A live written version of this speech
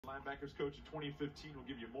linebackers coach in 2015. We'll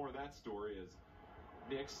give you more of that story as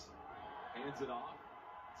Nix hands it off.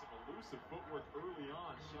 Some elusive footwork early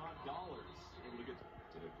on. Sean Dollars able to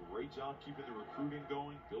did a great job keeping the recruiting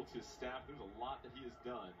going, built his staff. There's a lot that he has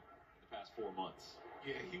done in the past 4 months.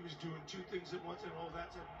 Yeah, he was doing two things at once, and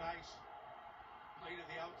that's a nice play to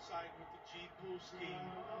the outside with the G pull scheme.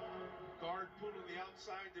 Guard pull to the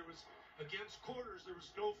outside. There was against quarters. There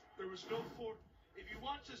was no force. If you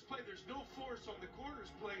watch this play, there's no force on the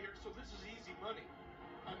quarters play here, so this is easy money.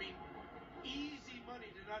 I mean, easy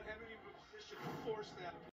money to not have any position to force that.